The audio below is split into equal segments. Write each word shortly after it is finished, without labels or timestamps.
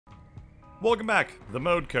Welcome back. The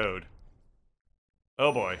mode code.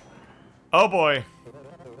 Oh boy. Oh boy.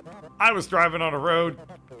 I was driving on a road,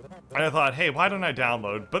 and I thought, hey, why don't I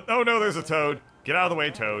download? But oh no, there's a toad. Get out of the way,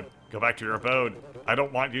 toad. Go back to your abode. I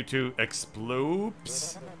don't want you to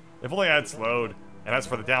exploops. If only I had slowed. And as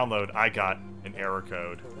for the download, I got an error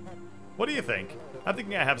code. What do you think? I'm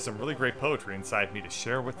thinking I have some really great poetry inside me to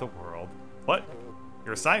share with the world. What?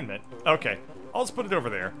 Your assignment? Okay, I'll just put it over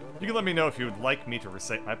there. You can let me know if you would like me to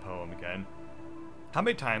recite my poem again. How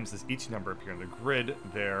many times does each number appear on the grid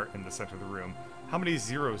there in the center of the room? How many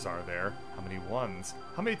zeros are there? How many ones?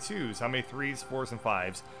 How many twos? How many threes, fours, and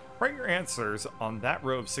fives? Write your answers on that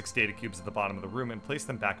row of 6 data cubes at the bottom of the room and place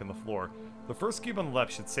them back on the floor. The first cube on the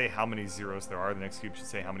left should say how many zeros there are, the next cube should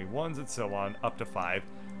say how many ones, and so on, up to 5.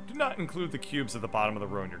 Do not include the cubes at the bottom of the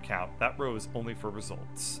row in your count. That row is only for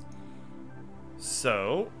results.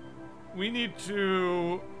 So, we need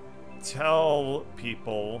to tell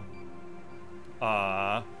people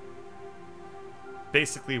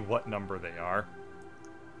basically what number they are.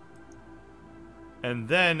 And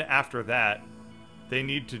then after that, they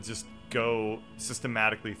need to just go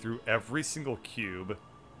systematically through every single cube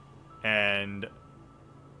and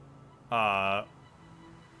jot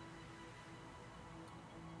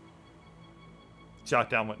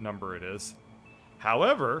down what number it is.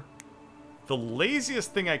 However, the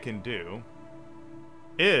laziest thing I can do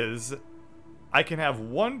is I can have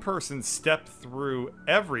one person step through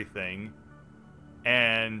everything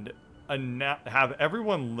and have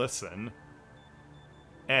everyone listen,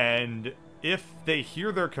 and if they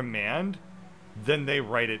hear their command, then they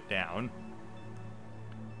write it down.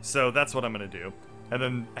 So that's what I'm going to do. And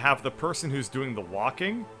then have the person who's doing the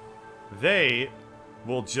walking, they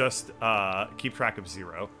will just keep track of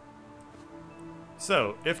 0.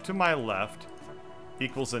 So, if to my left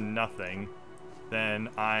equals a nothing, then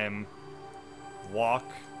I'm walk.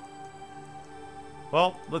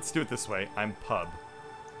 Well, let's do it this way. I'm pub.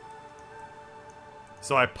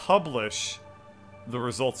 So I publish the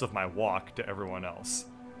results of my walk to everyone else.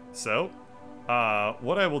 So,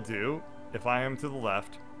 what I will do, if I am to the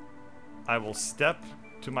left, I will step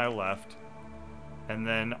to my left, and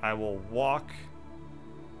then I will walk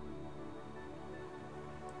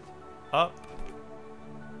up.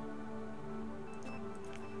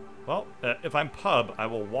 Well, if I'm pub, I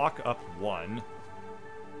will walk up 1.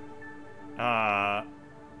 Can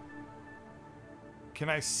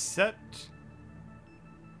I set...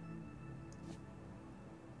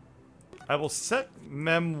 I will set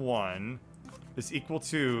mem1 is equal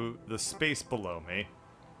to the space below me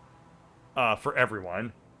for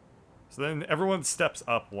everyone. So then everyone steps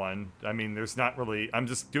up 1. I mean, there's not really... I'm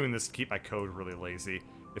just doing this to keep my code really lazy.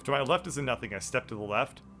 If to my left is a nothing, I step to the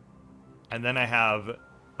left. And then I have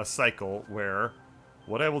a cycle where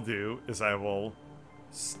what I will do is I will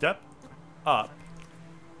step up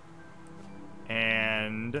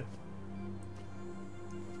and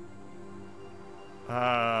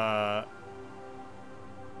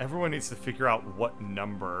everyone needs to figure out what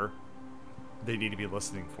number they need to be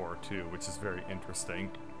listening for too, which is very interesting.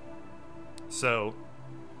 So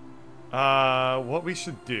what we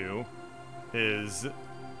should do is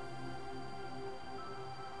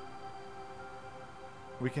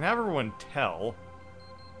we can have everyone tell.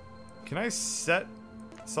 Can I set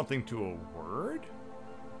something to a word?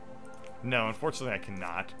 No, unfortunately I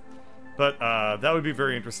cannot. But that would be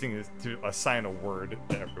very interesting to assign a word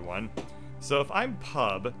to everyone. So if I'm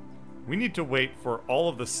pub, we need to wait for all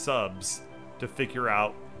of the subs to figure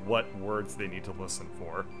out what words they need to listen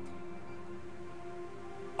for.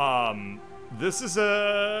 This is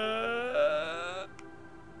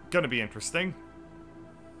gonna be interesting.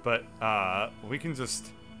 But we can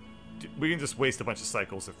just waste a bunch of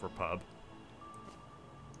cycles if we're pub.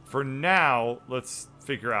 For now, let's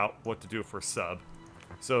figure out what to do for sub.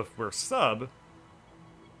 So if we're sub,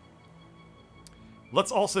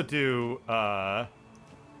 let's also do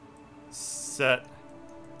set.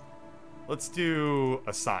 Let's do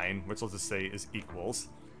assign, which let's just say is equals.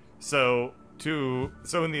 So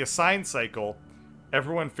in the assign cycle,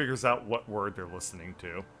 everyone figures out what word they're listening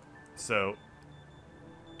to. So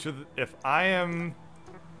if I am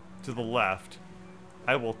to the left,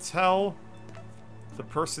 I will tell the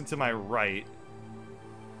person to my right,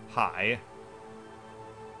 hi.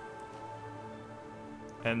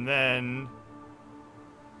 And then,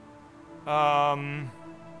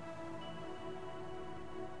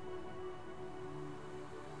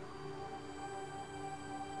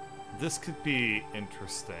 this could be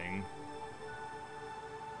interesting.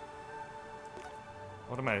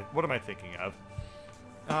 What am I thinking of?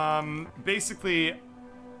 Basically,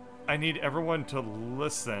 I need everyone to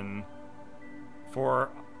listen for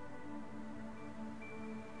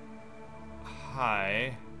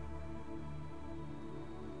high.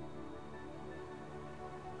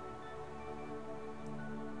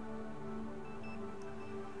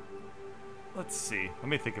 Let's see. Let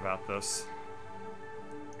me think about this.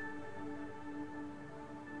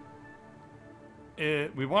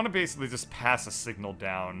 We want to basically just pass a signal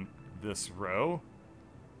down this row.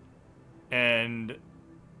 And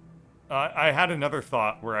I had another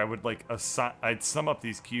thought where I would like I'd sum up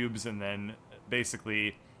these cubes and then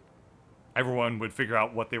basically everyone would figure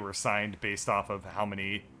out what they were assigned based off of how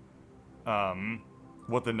many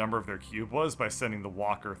what the number of their cube was by sending the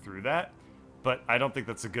walker through that. But I don't think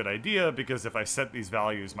that's a good idea, because if I set these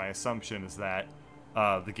values, my assumption is that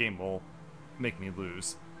the game will make me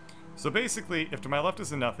lose. So basically, if to my left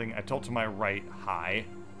is a nothing, I tell to my right high.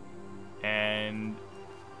 And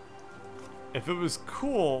if it was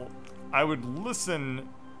cool, I would listen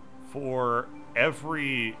for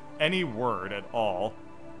any word at all,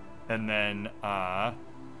 and then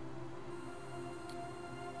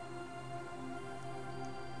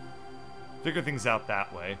figure things out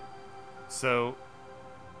that way. So,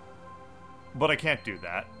 but I can't do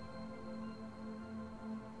that.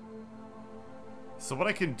 So what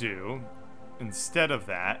I can do, instead of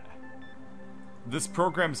that, this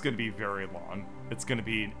program's gonna be very long. It's gonna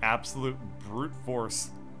be an absolute brute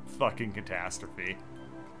force fucking catastrophe.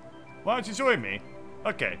 Why don't you join me?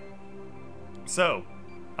 Okay. So,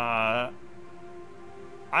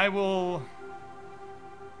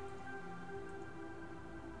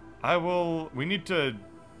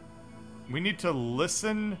 we need to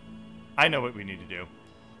listen. I know what we need to do.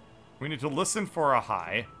 We need to listen for a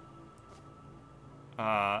high.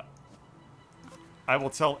 I will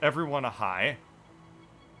tell everyone a high.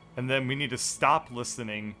 And then we need to stop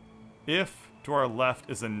listening if to our left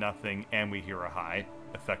is a nothing and we hear a high,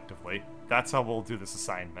 effectively. That's how we'll do this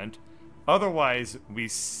assignment. Otherwise, we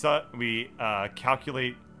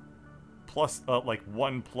calculate plus, like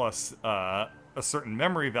 1 plus a certain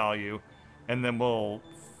memory value, and then we'll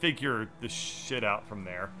figure the shit out from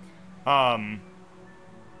there.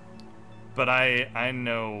 But I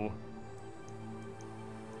know...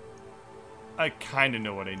 I kind of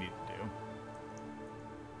know what I need to do.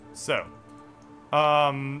 So,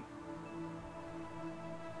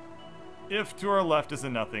 if to our left is a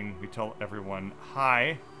nothing, we tell everyone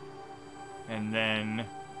hi, and then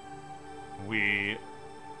we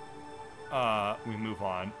move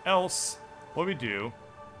on. Else, what we do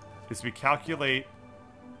is we calculate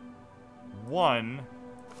 1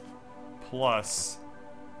 plus...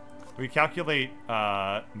 We calculate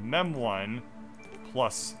mem1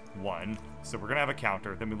 plus 1. So we're going to have a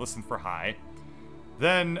counter. Then we listen for high.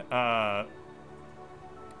 Then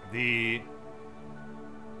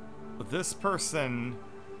this person,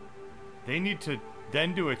 they need to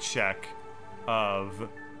then do a check of...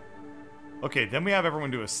 Okay, then we have everyone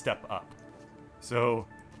do a step up. So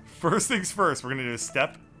first things first, we're going to do a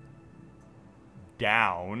step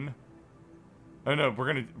down. Oh no,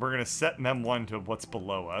 we're gonna set mem1 to what's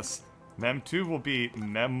below us. Mem2 will be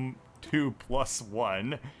mem2 plus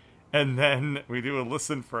 1. And then we do a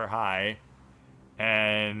listen for high.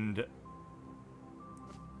 And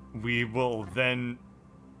we will then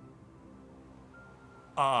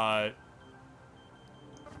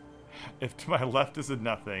if to my left is a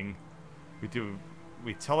nothing,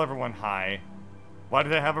 we tell everyone hi. Why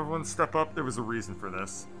did I have everyone step up? There was a reason for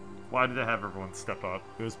this. Why did I have everyone step up?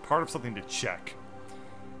 It was part of something to check.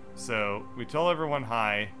 So, we tell everyone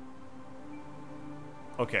hi.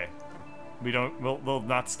 Okay. They'll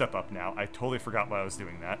not step up now. I totally forgot why I was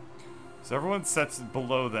doing that. So everyone sets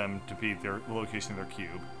below them to be the location of their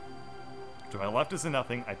cube. To my left is a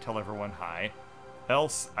nothing, I tell everyone hi.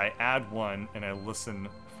 Else, I add 1 and I listen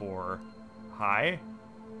for hi.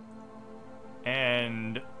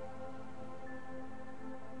 And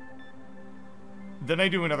then I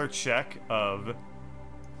do another check of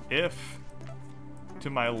if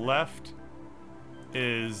to my left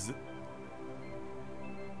is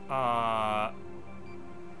a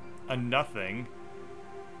nothing,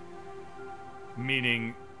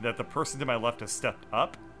 meaning that the person to my left has stepped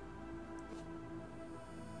up,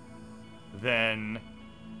 then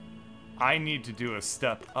I need to do a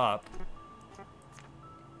step up,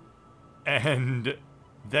 and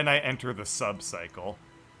then I enter the sub-cycle.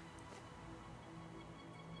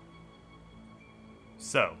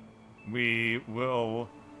 So, we will...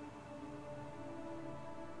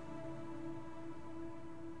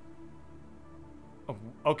 Oh,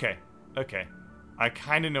 okay. I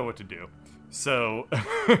kind of know what to do. So,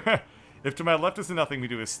 if to my left is a nothing, we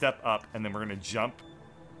do a step up, and then we're going to jump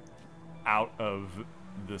out of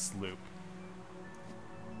this loop.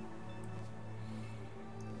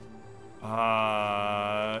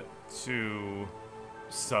 To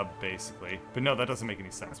sub, basically. But no, that doesn't make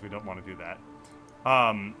any sense. We don't want to do that.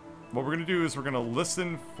 What we're going to do is we're going to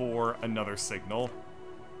listen for another signal,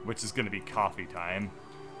 which is going to be coffee time.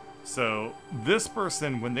 So this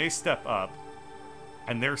person, when they step up,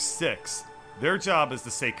 and they're 6, their job is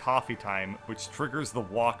to say coffee time, which triggers the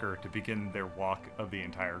walker to begin their walk of the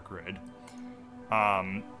entire grid.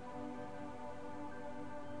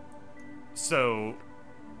 So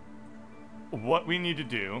what we need to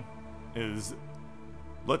do is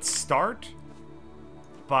let's start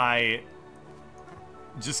by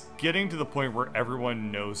just getting to the point where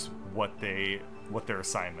everyone knows what their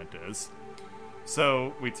assignment is.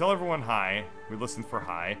 So we tell everyone hi, we listen for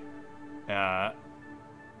hi.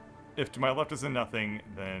 If to my left is a nothing,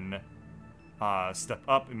 then step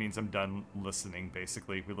up. It means I'm done listening,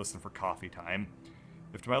 basically. We listen for coffee time.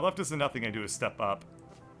 If to my left is a nothing, I do a step up.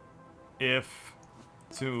 If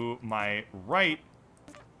to my right...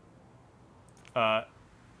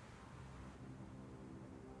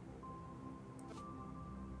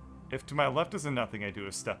 if to my left is a nothing, I do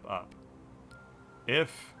a step up.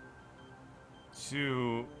 If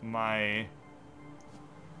to my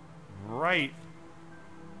right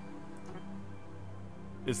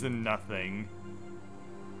is a nothing,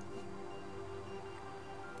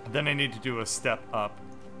 then I need to do a step up.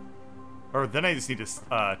 Or then I just need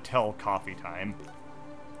to tell coffee time.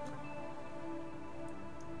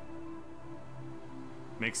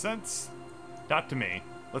 Makes sense? Not to me.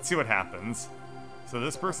 Let's see what happens. So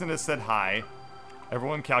this person has said hi.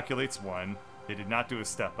 Everyone calculates 1. They did not do a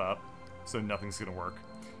step up, so nothing's gonna work.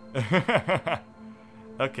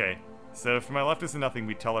 Okay, so if my left is a nothing,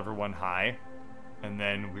 we tell everyone hi. And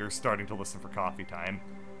then we're starting to listen for coffee time,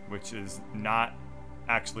 which is not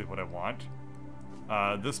actually what I want.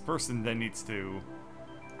 This person then needs to...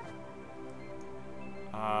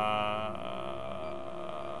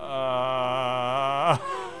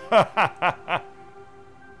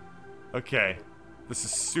 Okay, this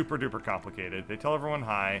is super duper complicated. They tell everyone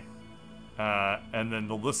hi, and then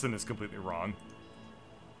the listen is completely wrong.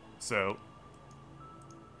 So,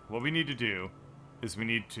 what we need to do is we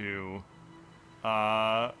need to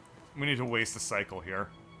waste a cycle here.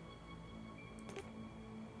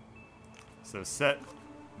 So set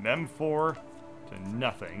mem4 to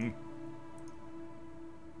nothing,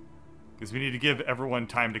 because we need to give everyone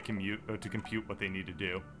time to compute what they need to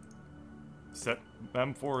do. Set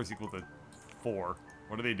mem4 is equal to 4.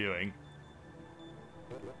 What are they doing?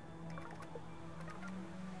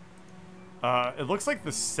 It looks like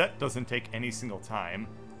the set doesn't take any single time.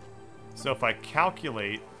 So if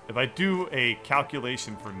I do a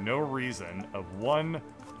calculation for no reason of 1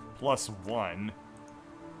 plus 1,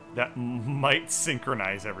 that might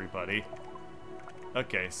synchronize everybody.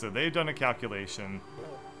 Okay, so they've done a calculation.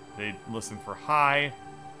 They listen for hi.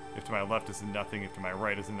 If to my left is a nothing, if to my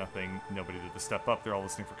right is a nothing, nobody did the step up. They're all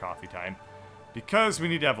listening for coffee time. Because we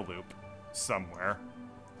need to have a loop somewhere.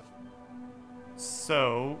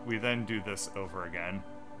 So we then do this over again.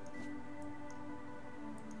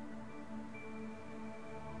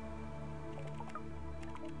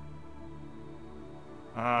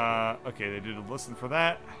 Okay, they did a listen for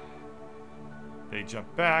that. They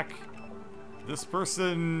jump back. This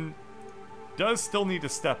person does still need to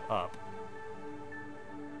step up.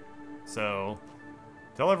 So,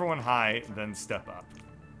 tell everyone hi, then step up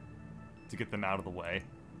to get them out of the way.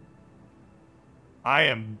 I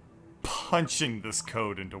am punching this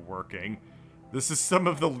code into working. This is some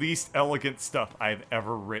of the least elegant stuff I've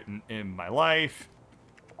ever written in my life.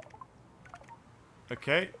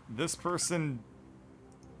 Okay, this person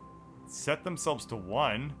set themselves to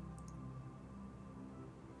 1.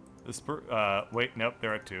 Wait, nope,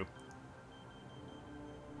 they're at 2.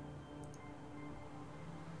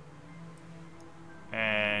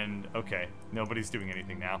 And, okay, nobody's doing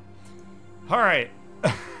anything now. Alright.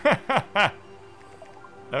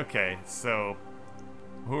 Okay, so,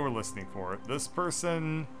 who are we listening for? This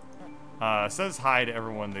person says hi to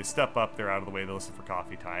everyone. They step up, they're out of the way, they listen for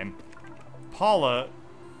coffee time. Paula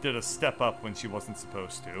did a step up when she wasn't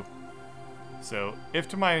supposed to. So, if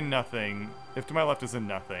to my left is a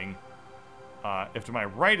nothing, if to my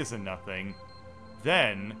right is a nothing,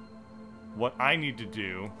 then what I need to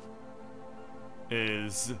do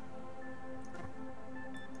is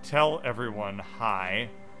tell everyone hi.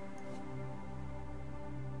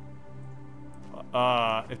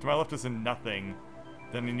 If to my left is a nothing,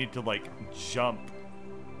 then I need to, like, jump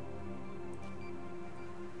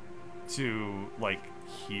to, like,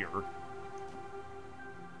 here.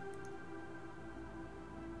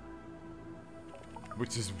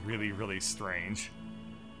 Which is really, really strange.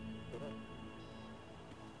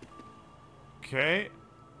 Okay.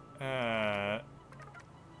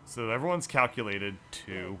 So everyone's calculated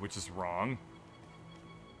 2, which is wrong.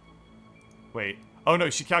 Wait. Oh no,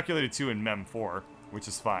 she calculated 2 in Mem 4, which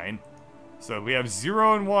is fine. So we have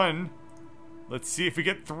 0 and 1. Let's see if we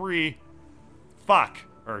get 3. Fuck.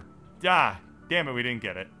 Or, damn it, we didn't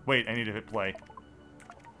get it. Wait, I need to hit play.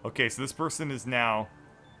 Okay, so this person is now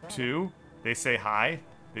 2. They say hi.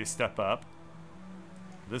 They step up.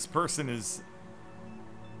 This person is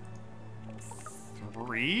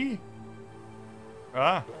 3?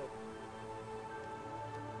 Uh-huh.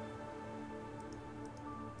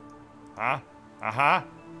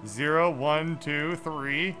 0, 1, 2,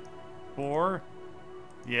 3, 4.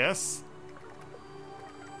 Yes.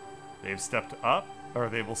 They've stepped up, or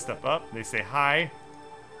they will step up. They say hi.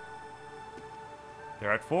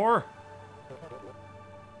 They're at 4.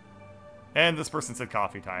 And this person said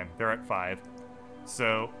coffee time. They're at 5.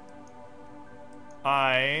 So,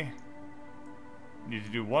 I need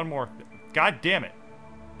to do one more. God damn it.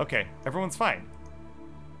 Okay, everyone's fine.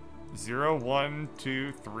 0, 1,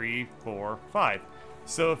 2, 3, 4, 5.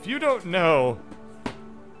 So if you don't know,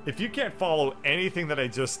 if you can't follow anything that I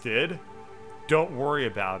just did, don't worry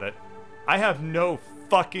about it. I have no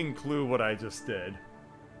fucking clue what I just did.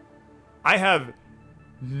 I have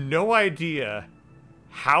no idea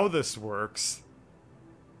how this works.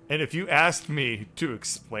 And if you asked me to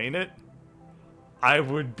explain it, I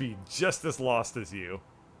would be just as lost as you.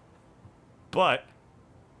 But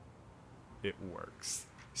it works.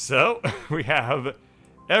 So, we have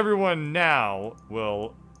everyone now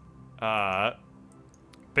will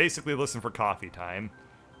basically listen for coffee time.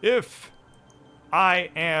 If I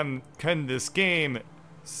am, can this game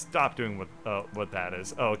stop doing what that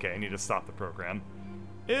is? Oh, okay, I need to stop the program.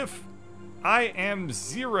 If I am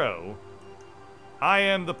 0, I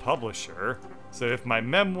am the publisher. So if my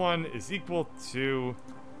mem1 is equal to,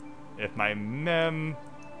 if my mem2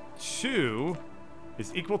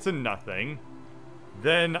 is equal to nothing,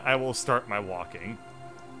 then I will start my walking.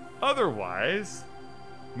 Otherwise,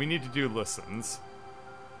 we need to do listens.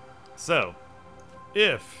 So,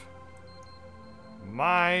 if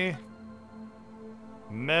my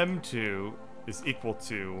mem2 is equal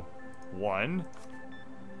to 1,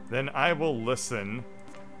 then I will listen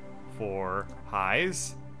for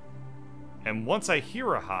highs. And once I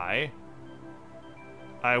hear a high,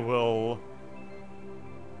 I will...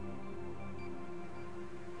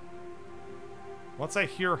 Once I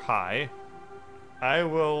hear high, I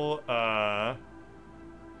will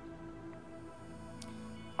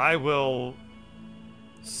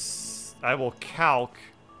calc,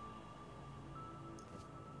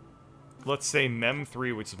 let's say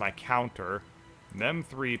mem3, which is my counter,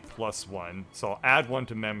 mem3 plus 1. So I'll add 1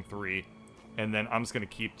 to mem3, and then I'm just going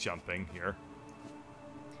to keep jumping here.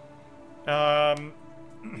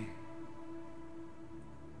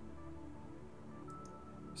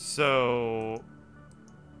 So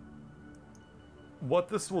what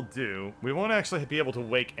this will do, we won't actually be able to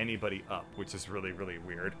wake anybody up, which is really, really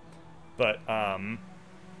weird. But,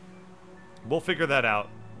 we'll figure that out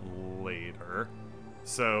later.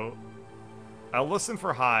 So, I'll listen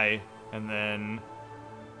for high, and then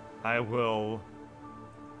I will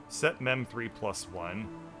set mem3 plus 1.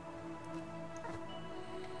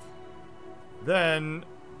 Then,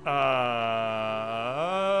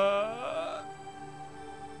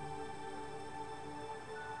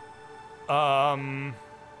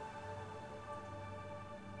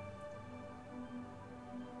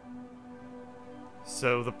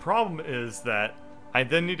 so the problem is that I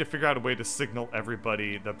then need to figure out a way to signal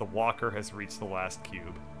everybody that the walker has reached the last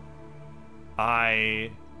cube.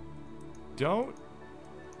 I don't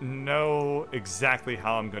know exactly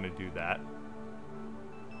how I'm going to do that.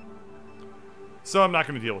 So I'm not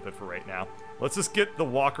going to deal with it for right now. Let's just get the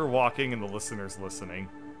walker walking and the listeners listening.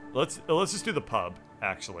 Let's just do the pub,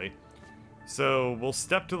 actually. So we'll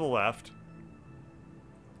step to the left,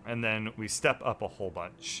 and then we step up a whole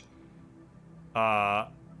bunch.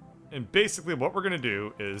 And basically what we're going to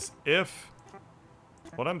do is if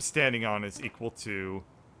what I'm standing on is equal to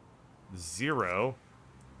 0,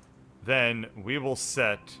 then we will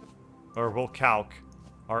set, or we'll calc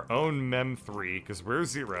our own mem3, because we're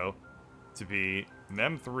 0, to be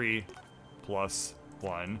mem3 plus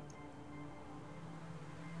 1.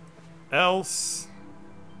 Else,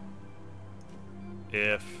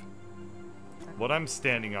 if what I'm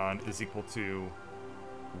standing on is equal to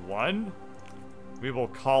 1, we will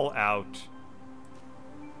call out,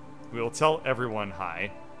 we will tell everyone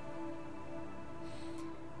hi.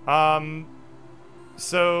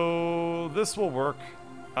 So this will work.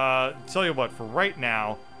 Tell you what, for right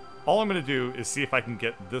now, all I'm going to do is see if I can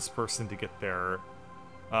get this person to get their,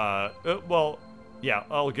 well, yeah,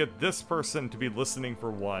 I'll get this person to be listening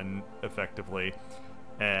for 1 effectively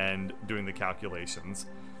and doing the calculations.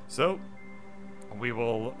 So we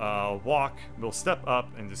will walk, we'll step up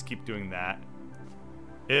and just keep doing that.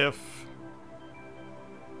 If...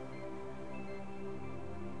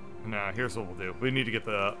 Nah, here's what we'll do. We need to get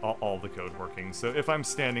all the code working. So if I'm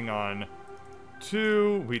standing on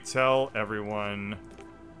 2, we tell everyone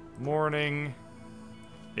morning.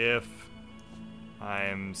 If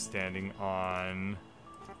I'm standing on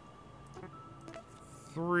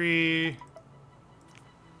 3,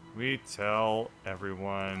 we tell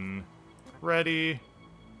everyone ready.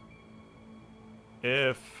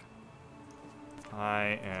 If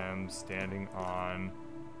I am standing on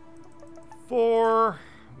 4,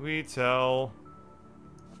 we tell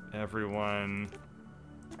everyone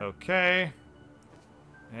okay.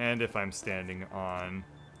 And if I'm standing on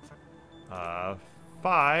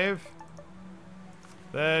 5,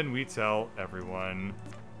 then we tell everyone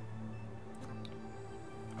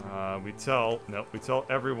we tell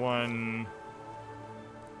everyone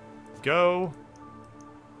go.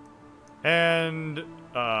 And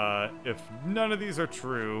if none of these are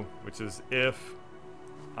true, which is if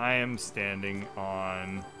I am standing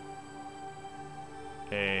on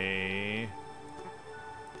a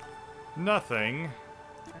nothing,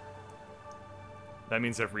 that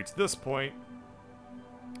means I've reached this point.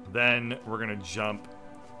 Then we're gonna jump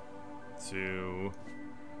to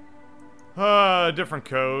a different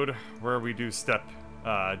code where we do step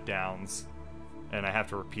downs, and I have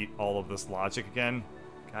to repeat all of this logic again.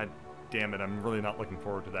 God damn it, I'm really not looking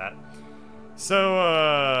forward to that.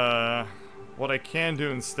 So what I can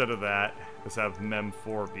do instead of that is have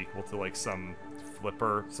mem4 be equal to like some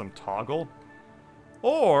flipper, some toggle,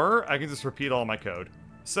 or I can just repeat all my code.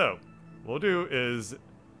 So what we'll do is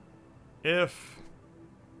if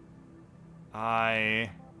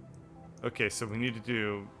okay, so we need to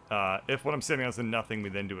do if what I'm standing on is a nothing, we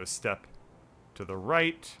then do a step to the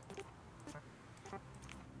right,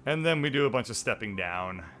 and then we do a bunch of stepping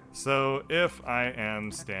down. So if I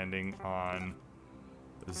am standing on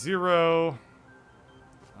 0,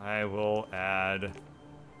 I will add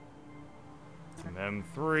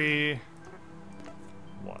mem3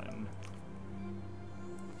 1.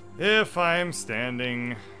 If I'm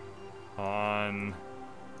standing on,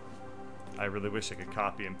 I really wish I could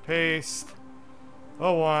copy and paste,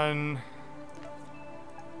 1,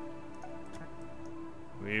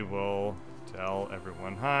 we will tell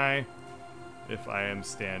everyone hi. If I am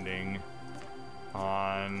standing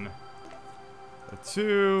on a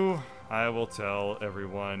 2, I will tell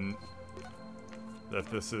everyone that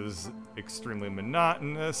this is extremely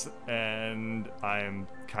monotonous and I am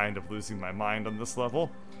kind of losing my mind on this level.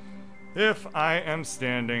 If I am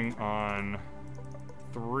standing on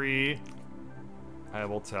 3, I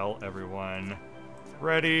will tell everyone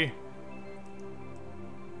ready.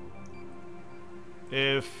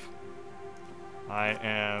 If I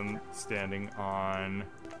am standing on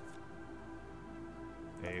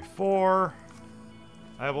a 4,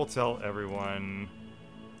 I will tell everyone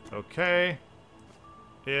okay.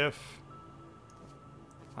 If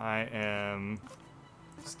I am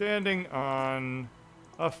standing on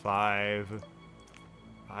a 5,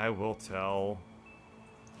 I will tell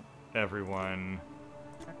everyone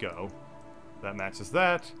go. That matches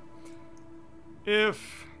that.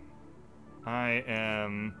 If I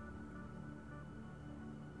am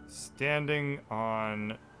standing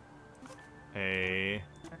on a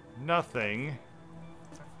nothing,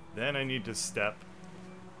 then I need to step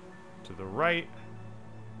to the right.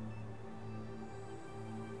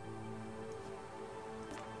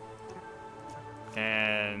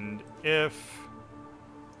 And if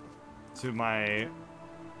to my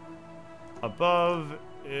above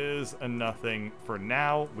is a nothing for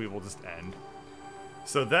now, we will just end.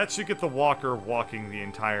 So that should get the walker walking the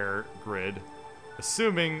entire grid,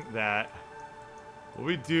 assuming that what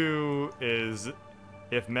we do is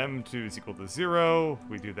if mem2 is equal to 0,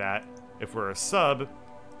 we do that. If we're a sub,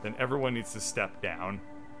 then everyone needs to step down,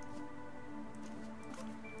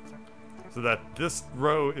 so that this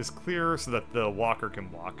row is clear so that the walker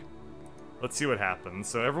can walk. Let's see what happens.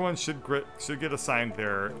 So everyone should get assigned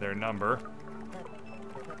their number.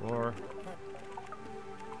 Or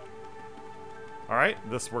all right,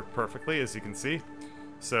 this worked perfectly, as you can see.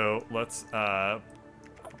 So let's get a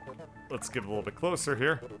little bit closer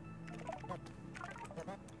here.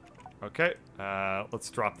 Okay, let's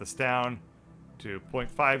drop this down to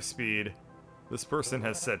 0.5 speed. This person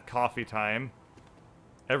has said coffee time.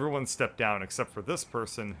 Everyone stepped down except for this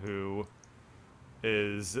person who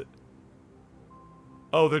is...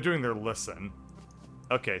 Oh, they're doing their listen.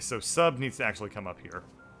 Okay, so sub needs to actually come up here.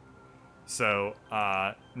 So,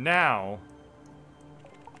 now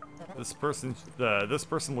this person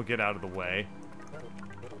will get out of the way.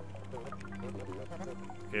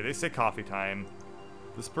 Okay, they say coffee time.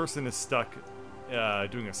 This person is stuck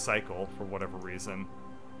doing a cycle for whatever reason.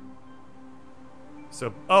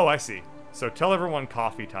 So, oh, I see. So tell everyone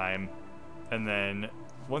coffee time, and then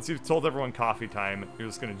once you've told everyone coffee time, you're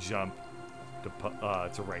just gonna jump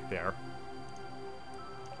to right there.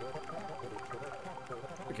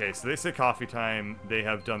 Okay, so they say coffee time. They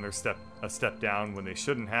have done their a step down when they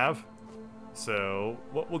shouldn't have. So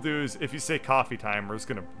what we'll do is, if you say coffee time, we're just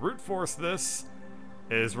gonna brute force this.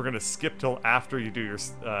 Is we're gonna skip till after you do your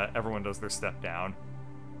everyone does their step down.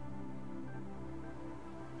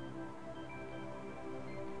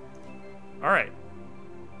 All right,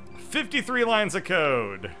 53 lines of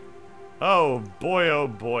code. Oh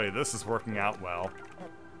boy, this is working out well.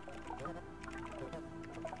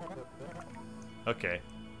 Okay,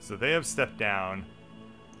 so they have stepped down.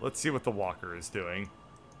 Let's see what the walker is doing.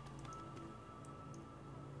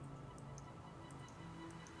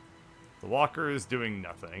 The walker is doing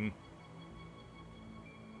nothing.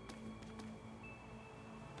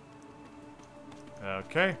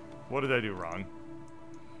 Okay, what did I do wrong?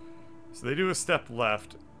 So they do a step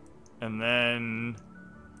left, and then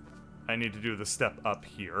I need to do the step up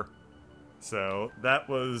here. So that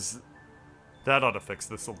ought to fix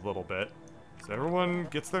this a little bit. So everyone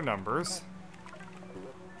gets their numbers.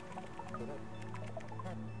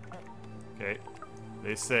 Okay,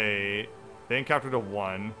 they say they encountered a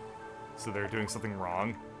 1, so they're doing something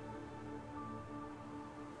wrong.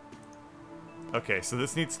 Okay, so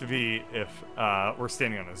this needs to be if we're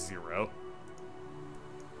standing on a 0.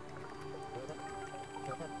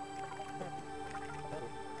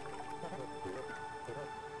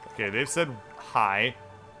 Okay, they've said hi.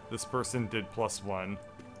 This person did +1.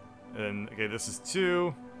 And, okay, this is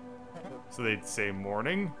 2. So they'd say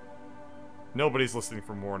morning. Nobody's listening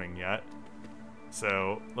for morning yet.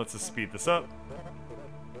 So, let's just speed this up.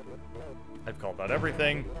 I've called out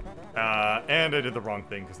everything. And I did the wrong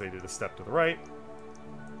thing because they did a step to the right.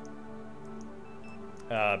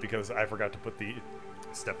 Because I forgot to put the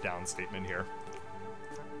step down statement here.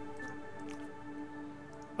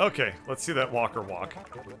 Okay, let's see that walker walk.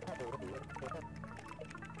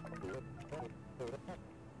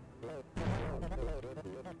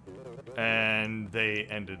 And they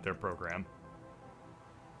ended their program.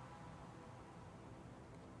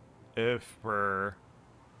 If we're...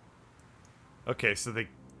 Okay, so they...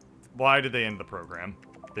 Why did they end the program?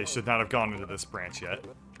 They should not have gone into this branch yet.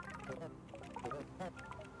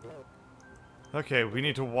 Okay, we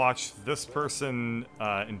need to watch this person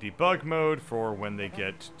in debug mode for when they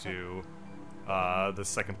get to the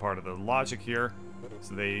second part of the logic here.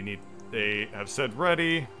 So they have said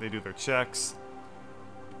ready, they do their checks.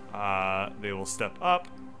 They will step up.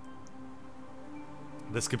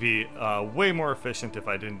 This could be way more efficient if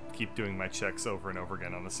I didn't keep doing my checks over and over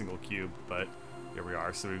again on a single cube, but here we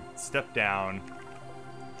are. So we step down.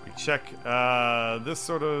 We check this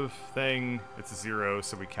sort of thing. It's a 0,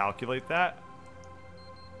 so we calculate that.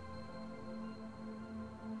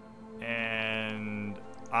 And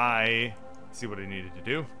I see what I needed to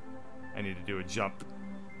do. I need to do a jump.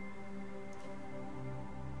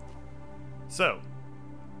 So,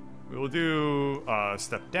 we will do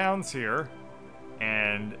step downs here.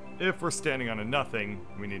 And if we're standing on a nothing,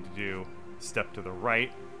 we need to do step to the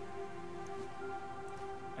right.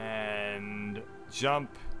 And jump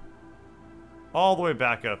all the way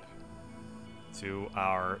back up to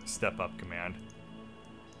our step up command.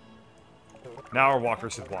 Now our walker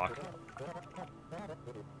should walk.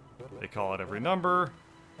 They call out every number.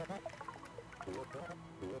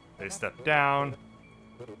 They step down.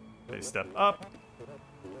 They step up.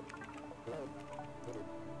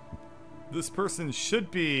 This person should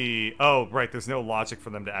be... Oh, right, there's no logic for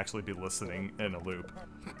them to actually be listening in a loop.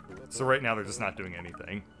 So right now they're just not doing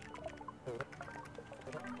anything.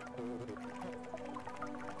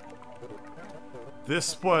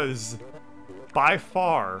 This was, by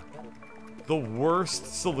far, the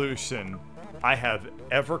worst solution I have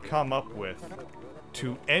ever come up with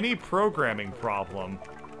to any programming problem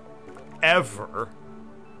ever.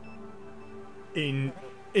 In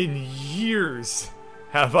years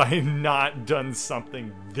have I not done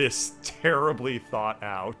something this terribly thought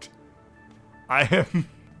out. I'm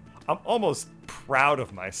almost proud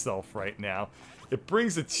of myself right now. It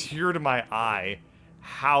brings a tear to my eye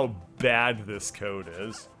how bad this code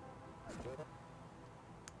is.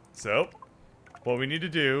 So, what we need to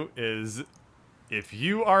do is, if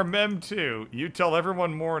you are Mem2, you tell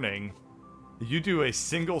everyone morning, you do a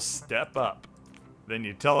single step up. Then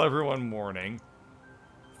you tell everyone morning.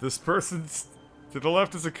 This person's to the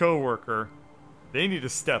left is a coworker. They need to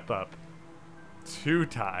step up 2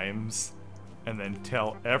 times and then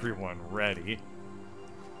tell everyone ready.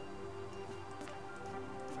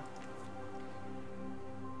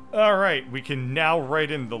 Alright, we can now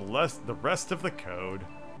write in the rest of the code.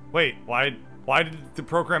 Wait, why did the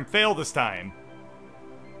program fail this time?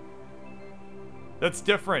 That's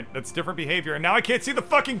different. That's different behavior. And now I can't see the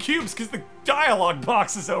fucking cubes because the dialogue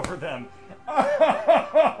box is over them.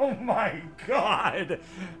 Oh my god.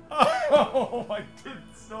 Oh, I did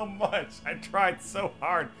so much. I tried so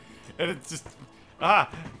hard. And it's just...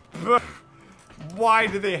 Why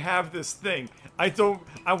do they have this thing? I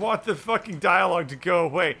want the fucking dialogue to go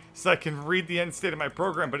away so I can read the end state of my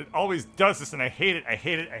program, but it always does this and I hate it, I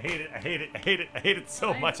hate it, I hate it, I hate it, I hate it, I hate it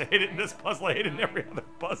so much. I hate it in this puzzle, I hate it in every other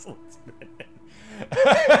puzzle it's been in.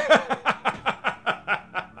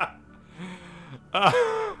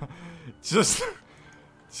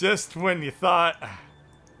 Just when you thought,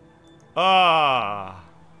 God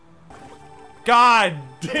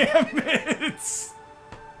damn it!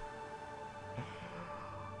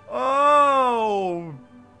 Oh!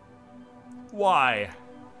 Why?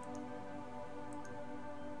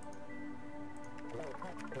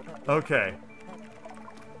 Okay.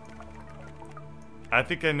 I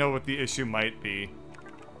think I know what the issue might be,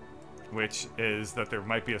 which is that there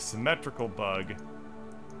might be a symmetrical bug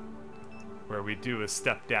where we do a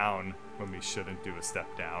step down when we shouldn't do a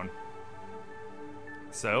step down.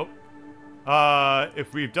 So,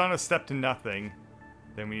 if we've done a step to nothing,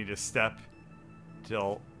 then we need to step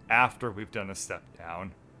till after we've done a step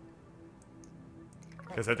down.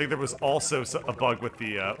 Because I think there was also a bug with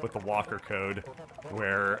the walker code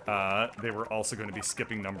where they were also going to be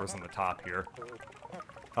skipping numbers on the top here.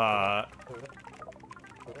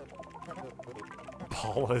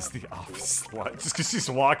 Paula's the office slut just because she's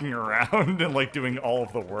walking around and like doing all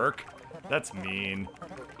of the work. That's mean.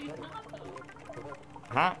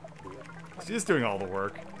 Huh? She's doing all the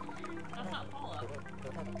work. That's not Paula.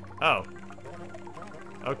 Oh.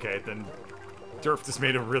 Okay, then Durf just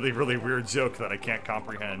made a really, really weird joke that I can't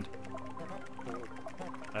comprehend.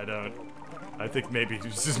 I think maybe he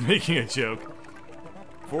was just making a joke.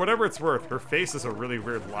 For whatever it's worth, her face has a really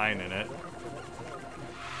weird line in it.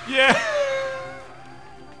 Yeah!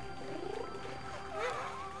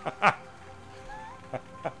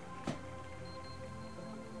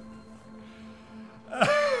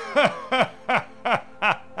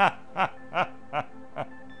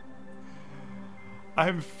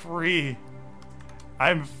 I'm free.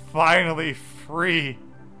 I'm finally free.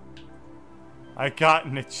 I got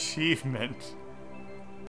an achievement.